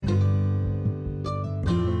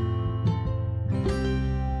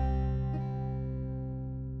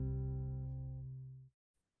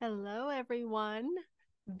everyone.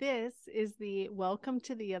 This is the Welcome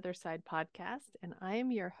to the Other Side podcast, and I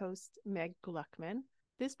am your host, Meg Gluckman.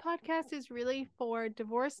 This podcast is really for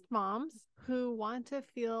divorced moms who want to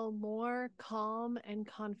feel more calm and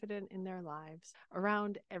confident in their lives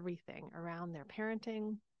around everything, around their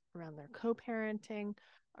parenting, around their co-parenting,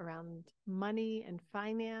 around money and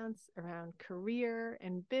finance, around career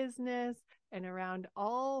and business, and around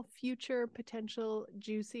all future potential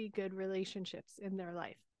juicy, good relationships in their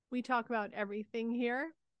life. We talk about everything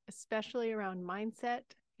here, especially around mindset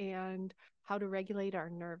and how to regulate our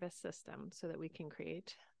nervous system so that we can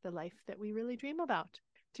create the life that we really dream about.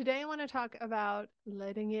 Today, I want to talk about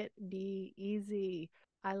letting it be easy.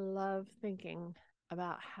 I love thinking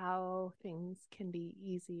about how things can be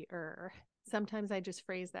easier. Sometimes I just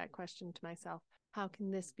phrase that question to myself, how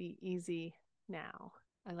can this be easy now?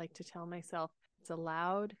 I like to tell myself it's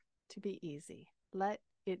allowed to be easy. Let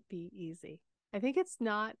it be easy. I think it's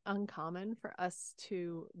not uncommon for us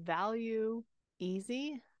to value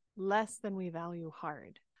easy less than we value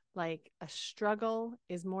hard. Like a struggle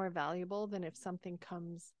is more valuable than if something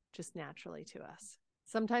comes just naturally to us.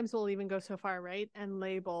 Sometimes we'll even go so far, right, and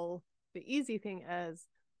label the easy thing as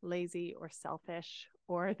lazy or selfish,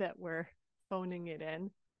 or that we're phoning it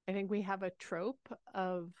in. I think we have a trope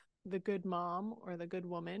of the good mom or the good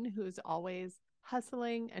woman who's always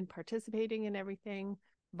hustling and participating in everything,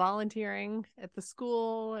 volunteering at the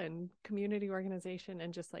school and community organization,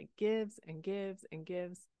 and just like gives and gives and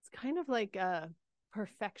gives. It's kind of like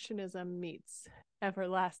perfectionism meets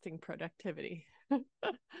everlasting productivity.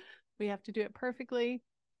 We have to do it perfectly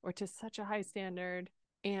or to such a high standard,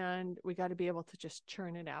 and we got to be able to just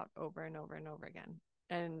churn it out over and over and over again.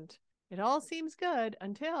 And it all seems good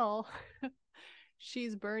until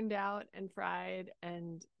she's burned out and fried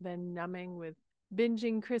and then numbing with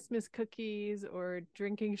binging Christmas cookies or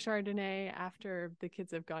drinking Chardonnay after the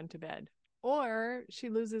kids have gone to bed. Or she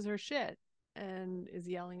loses her shit and is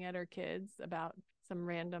yelling at her kids about some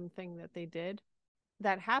random thing that they did.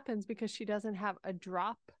 That happens because she doesn't have a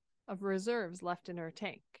drop of reserves left in her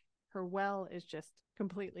tank. Her well is just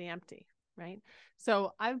completely empty, right?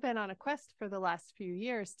 So I've been on a quest for the last few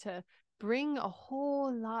years to bring a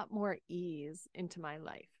whole lot more ease into my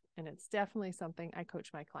life. And it's definitely something I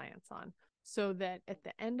coach my clients on, so that at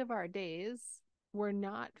the end of our days, we're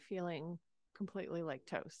not feeling completely like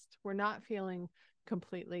toast. We're not feeling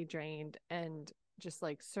completely drained and just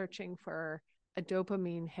like searching for a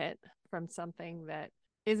dopamine hit from something that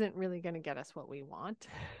isn't really going to get us what we want.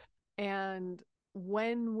 And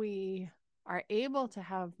when we are able to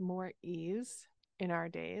have more ease in our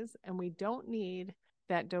days and we don't need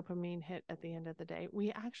that dopamine hit at the end of the day,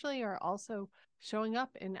 we actually are also showing up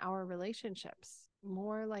in our relationships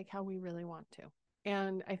more like how we really want to.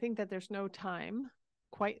 And I think that there's no time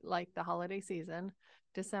quite like the holiday season,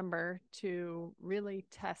 December, to really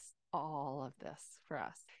test all of this for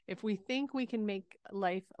us. If we think we can make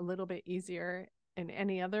life a little bit easier in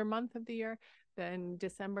any other month of the year, then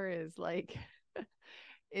December is like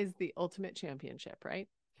is the ultimate championship, right?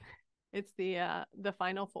 It's the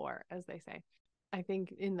final four, as they say. I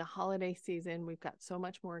think in the holiday season, we've got so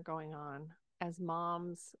much more going on. As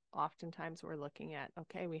moms, oftentimes we're looking at,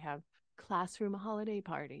 okay, we have classroom holiday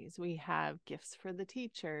parties, we have gifts for the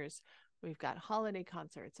teachers, we've got holiday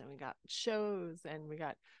concerts, and we got shows, and we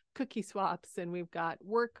got cookie swaps, and we've got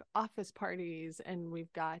work office parties, and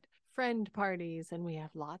we've got friend parties, and we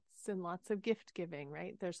have lots and lots of gift giving,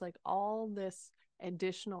 right? There's like all this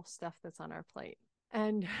additional stuff that's on our plate.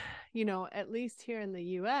 And, you know, at least here in the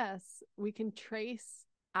US, we can trace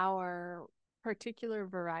our particular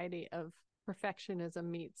variety of perfectionism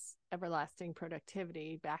meets everlasting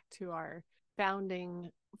productivity back to our founding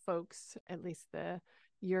folks, at least the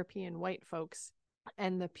European white folks,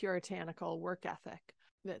 and the puritanical work ethic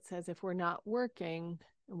that says if we're not working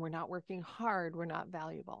and we're not working hard, we're not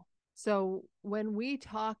valuable. So when we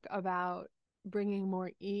talk about bringing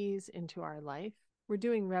more ease into our life, we're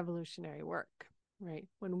doing revolutionary work, right?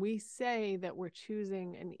 When we say that we're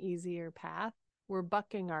choosing an easier path, we're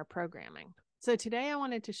bucking our programming. So today I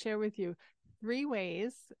wanted to share with you 3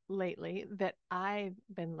 ways lately that I've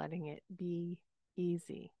been letting it be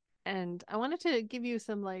easy. And I wanted to give you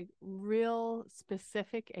some like real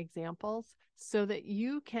specific examples so that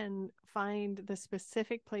you can find the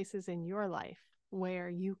specific places in your life where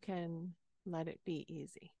you can let it be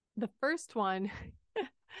easy. The first one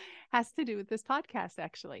has to do with this podcast,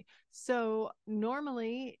 actually. So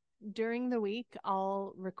normally during the week,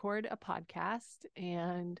 I'll record a podcast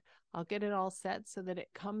and I'll get it all set so that it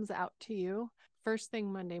comes out to you first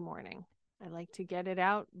thing Monday morning. I like to get it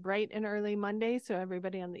out bright and early Monday so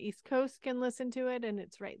everybody on the East Coast can listen to it, and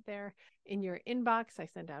it's right there in your inbox. I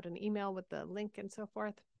send out an email with the link and so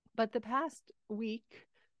forth. But the past week,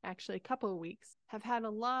 actually a couple of weeks, have had a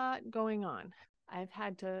lot going on. I've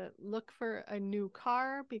had to look for a new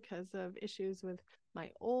car because of issues with my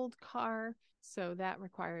old car. So that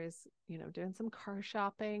requires, doing some car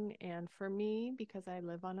shopping. And for me, because I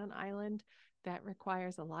live on an island, that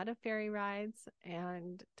requires a lot of ferry rides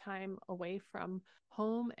and time away from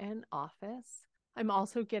home and office. I'm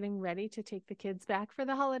also getting ready to take the kids back for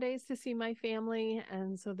the holidays to see my family.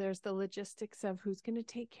 And so there's the logistics of who's going to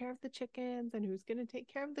take care of the chickens and who's going to take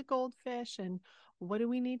care of the goldfish and what do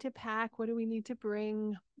we need to pack? What do we need to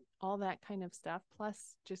bring? All that kind of stuff.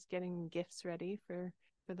 Plus just getting gifts ready for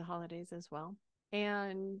the holidays as well.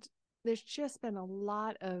 And there's just been a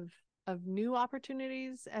lot of new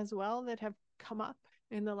opportunities as well that have come up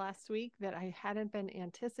in the last week that I hadn't been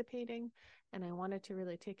anticipating, and I wanted to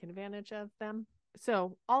really take advantage of them.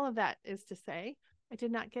 So all of that is to say, I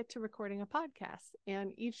did not get to recording a podcast.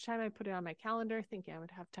 And each time I put it on my calendar thinking I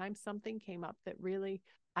would have time, something came up that really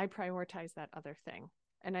I prioritized that other thing.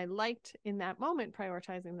 And I liked in that moment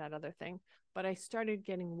prioritizing that other thing, but I started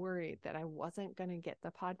getting worried that I wasn't going to get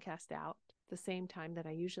the podcast out the same time that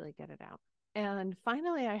I usually get it out. And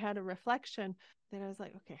finally, I had a reflection that I was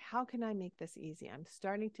like, okay, how can I make this easy? I'm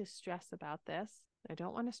starting to stress about this. I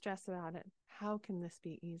don't want to stress about it. How can this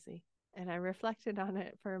be easy? And I reflected on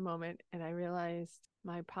it for a moment and I realized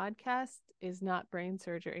my podcast is not brain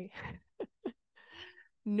surgery.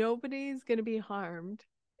 Nobody's going to be harmed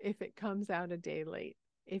if it comes out a day late.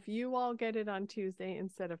 If you all get it on Tuesday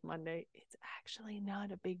instead of Monday, it's actually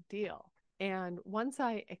not a big deal. And once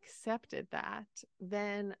I accepted that,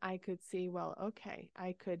 then I could see, well, okay,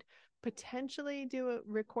 I could potentially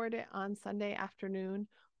record it on Sunday afternoon,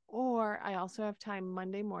 or I also have time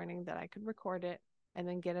Monday morning that I could record it and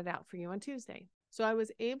then get it out for you on Tuesday. So I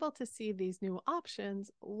was able to see these new options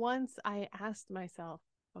once I asked myself,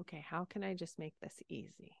 okay, how can I just make this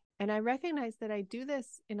easy? And I recognize that I do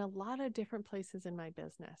this in a lot of different places in my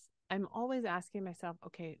business. I'm always asking myself,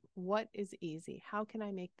 okay, what is easy? How can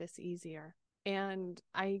I make this easier? And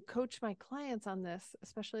I coach my clients on this,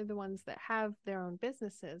 especially the ones that have their own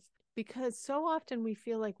businesses, because so often we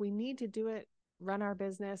feel like we need to do it, run our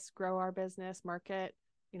business, grow our business, market,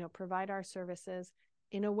 provide our services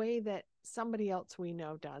in a way that somebody else we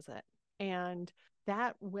know does it. And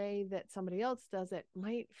that way that somebody else does it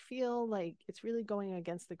might feel like it's really going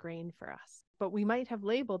against the grain for us. But we might have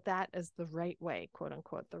labeled that as the right way, quote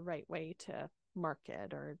unquote, the right way to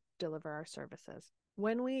market or deliver our services.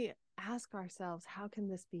 When we ask ourselves, how can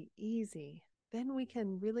this be easy? Then we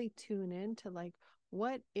can really tune into like,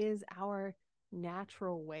 what is our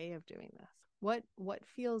natural way of doing this? What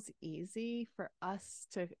feels easy for us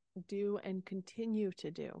to do and continue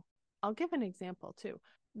to do? I'll give an example too.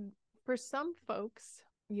 For some folks,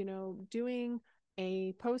 doing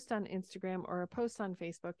a post on Instagram or a post on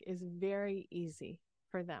Facebook is very easy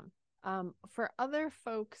for them. For other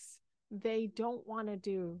folks, they don't want to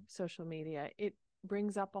do social media. It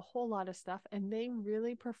brings up a whole lot of stuff, and they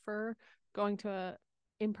really prefer going to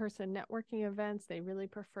in-person networking events. They really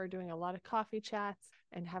prefer doing a lot of coffee chats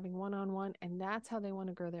and having one-on-one, and that's how they want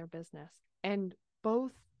to grow their business. And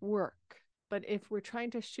both work. But if we're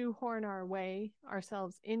trying to shoehorn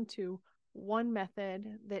ourselves into one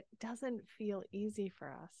method that doesn't feel easy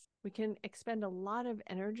for us, we can expend a lot of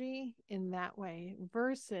energy in that way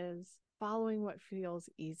versus following what feels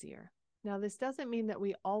easier. Now, this doesn't mean that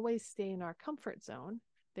we always stay in our comfort zone.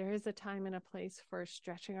 There is a time and a place for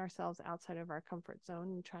stretching ourselves outside of our comfort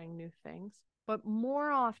zone and trying new things. But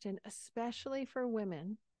more often, especially for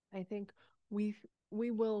women, I think we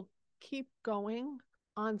will keep going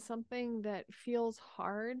on something that feels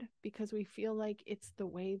hard because we feel like it's the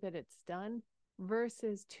way that it's done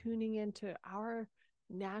versus tuning into our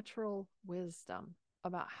natural wisdom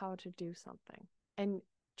about how to do something and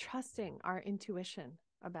trusting our intuition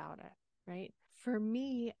about it, right? For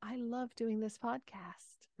me, I love doing this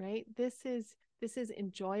podcast, right? This is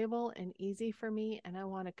enjoyable and easy for me, and I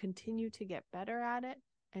want to continue to get better at it.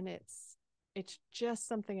 And it's just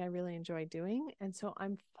something I really enjoy doing. And so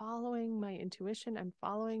I'm following my intuition, I'm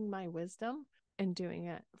following my wisdom and doing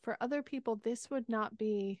it. For other people, this would not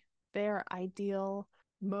be their ideal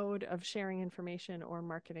mode of sharing information or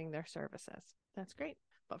marketing their services. That's great.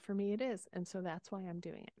 But for me, it is. And so that's why I'm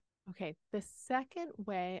doing it. Okay. The second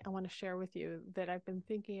way I want to share with you that I've been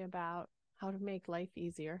thinking about how to make life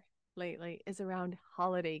easier lately is around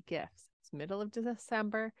holiday gifts. It's middle of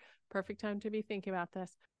December, perfect time to be thinking about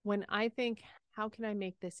this. When I think, how can I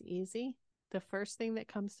make this easy? The first thing that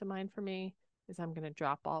comes to mind for me is I'm going to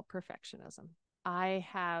drop all perfectionism. I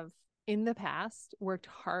have in the past worked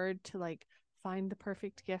hard to like find the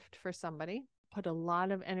perfect gift for somebody, put a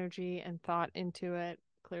lot of energy and thought into it,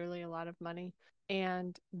 clearly a lot of money.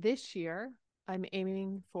 And this year I'm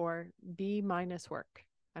aiming for B minus work.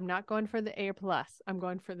 I'm not going for the A plus. I'm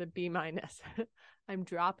going for the B minus. I'm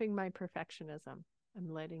dropping my perfectionism. I'm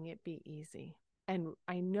letting it be easy. And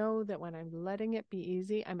I know that when I'm letting it be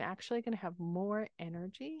easy, I'm actually going to have more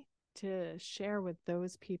energy to share with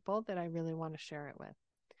those people that I really want to share it with.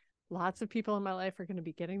 Lots of people in my life are going to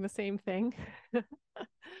be getting the same thing.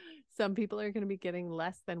 Some people are going to be getting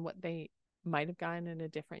less than what they might have gotten in a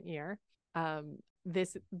different year.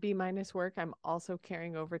 This B minus work, I'm also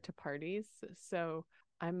carrying over to parties. So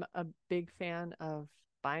I'm a big fan of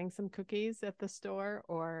buying some cookies at the store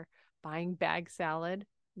or buying bag salad.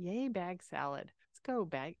 Yay, bag salad. Let's go,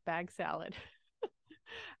 bag salad.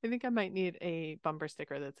 I think I might need a bumper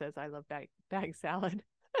sticker that says I love bag salad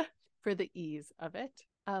for the ease of it.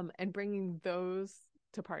 And bringing those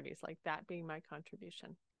to parties, like that being my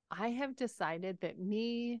contribution. I have decided that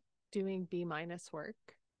me doing B minus work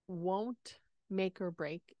won't make or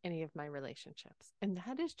break any of my relationships. And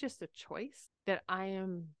that is just a choice that I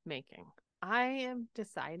am making. I have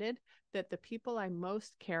decided that the people I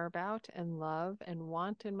most care about and love and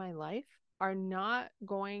want in my life are not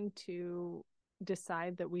going to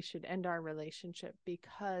decide that we should end our relationship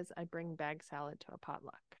because I bring bag salad to a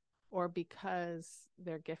potluck or because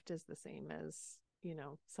their gift is the same as,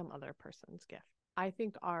 some other person's gift. I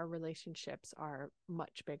think our relationships are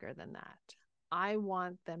much bigger than that. I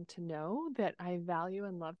want them to know that I value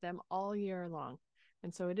and love them all year long.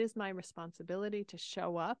 And so it is my responsibility to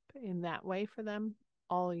show up in that way for them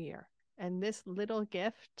all year. And this little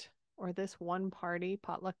gift or this one party,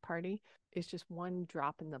 potluck party, is just one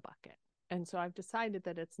drop in the bucket. And so I've decided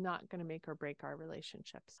that it's not going to make or break our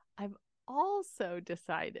relationships. I've also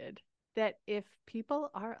decided that if people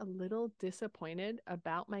are a little disappointed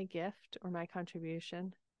about my gift or my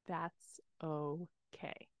contribution, that's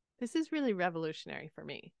okay. This is really revolutionary for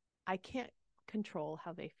me. I can't control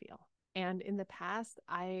how they feel. And in the past,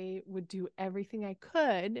 I would do everything I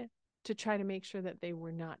could to try to make sure that they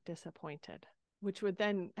were not disappointed, which would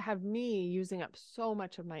then have me using up so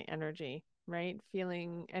much of my energy, right?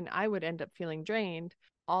 And I would end up feeling drained,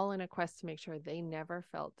 all in a quest to make sure they never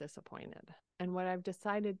felt disappointed. And what I've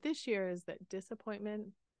decided this year is that disappointment,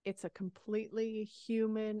 it's a completely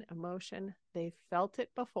human emotion. They've felt it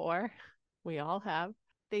before. We all have.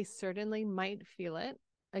 They certainly might feel it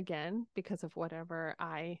again because of whatever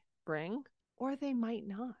I bring, or they might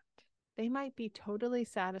not. They might be totally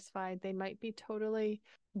satisfied. They might be totally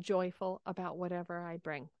joyful about whatever I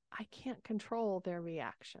bring. I can't control their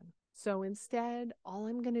reaction. So instead, all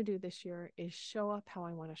I'm going to do this year is show up how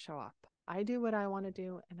I want to show up. I do what I want to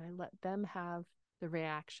do, and I let them have the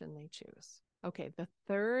reaction they choose. Okay, the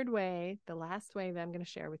third way, the last way that I'm going to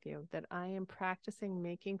share with you that I am practicing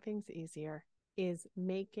making things easier is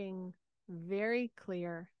making very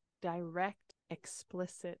clear, direct,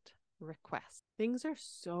 explicit requests. Things are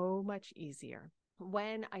so much easier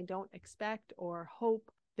when I don't expect or hope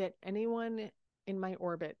that anyone in my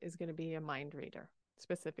orbit is going to be a mind reader,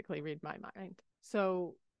 specifically read my mind.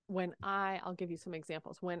 So when I'll give you some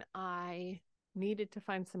examples. When I needed to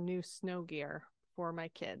find some new snow gear for my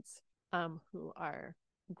kids, who are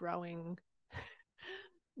growing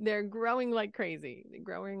they're growing like crazy.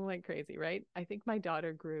 Right? I think my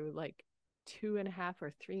daughter grew like 2.5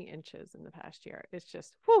 or 3 inches in the past year. It's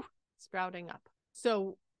just sprouting up.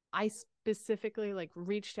 So I specifically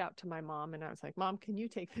reached out to my mom and I was like, Mom, can you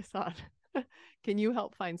take this on? Can you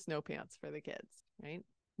help find snow pants for the kids? Right?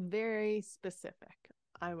 Very specific.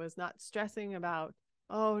 I was not stressing about,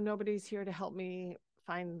 oh, nobody's here to help me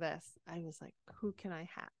find this. I was like, who can I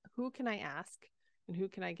ask? And who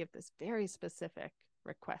can I give this very specific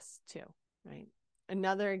request to, right?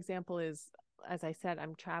 Another example is, as I said,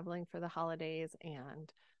 I'm traveling for the holidays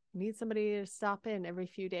and need somebody to stop in every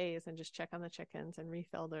few days and just check on the chickens and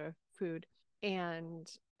refill their food. And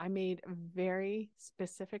I made a very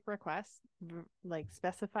specific request,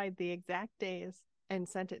 specified the exact days and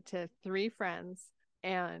sent it to 3 friends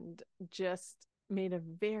and just made a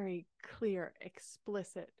very clear,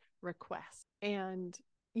 explicit request. And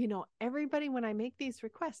everybody, when I make these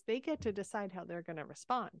requests, they get to decide how they're going to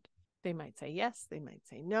respond. They might say yes, they might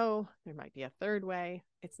say no, there might be a third way.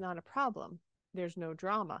 It's not a problem. There's no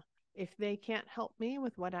drama. If they can't help me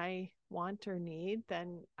with what I want or need,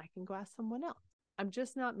 then I can go ask someone else. I'm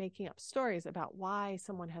just not making up stories about why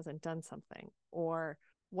someone hasn't done something or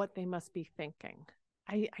what they must be thinking.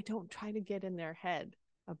 I don't try to get in their head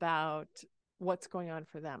about what's going on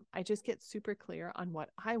for them. I just get super clear on what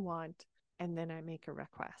I want and then I make a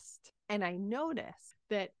request. And I notice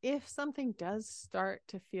that if something does start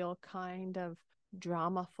to feel kind of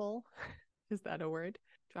dramaful, is that a word?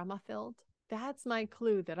 Drama filled? That's my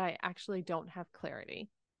clue that I actually don't have clarity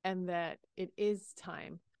and that it is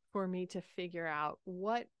time for me to figure out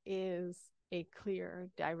what is a clear,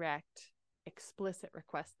 direct, explicit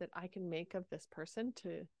request that I can make of this person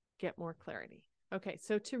to get more clarity. Okay,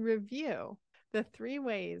 so to review, the 3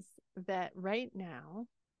 ways that right now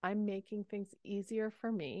I'm making things easier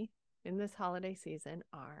for me in this holiday season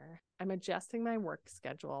are I'm adjusting my work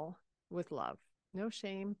schedule with love. No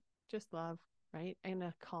shame, just love, right? And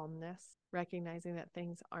a calmness, recognizing that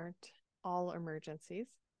things aren't all emergencies.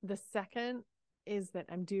 The second is that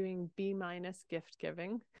I'm doing B- gift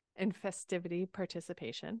giving and festivity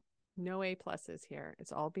participation. No A pluses here.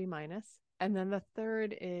 It's all B-. And then the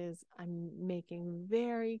third is I'm making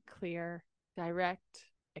very clear, direct,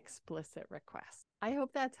 explicit requests. I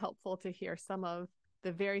hope that's helpful to hear some of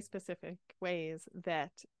the very specific ways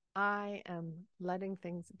that I am letting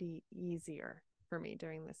things be easier for me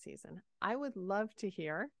during this season. I would love to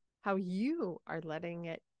hear how you are letting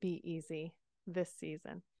it be easy this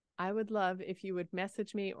season. I would love if you would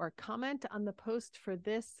message me or comment on the post for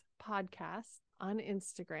this podcast on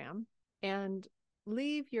Instagram and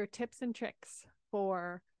leave your tips and tricks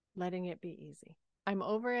for letting it be easy. I'm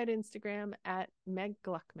over at Instagram at Meg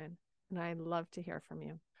Gluckman, and I'd love to hear from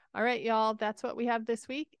you. All right, y'all, that's what we have this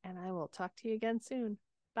week, and I will talk to you again soon.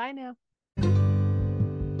 Bye now.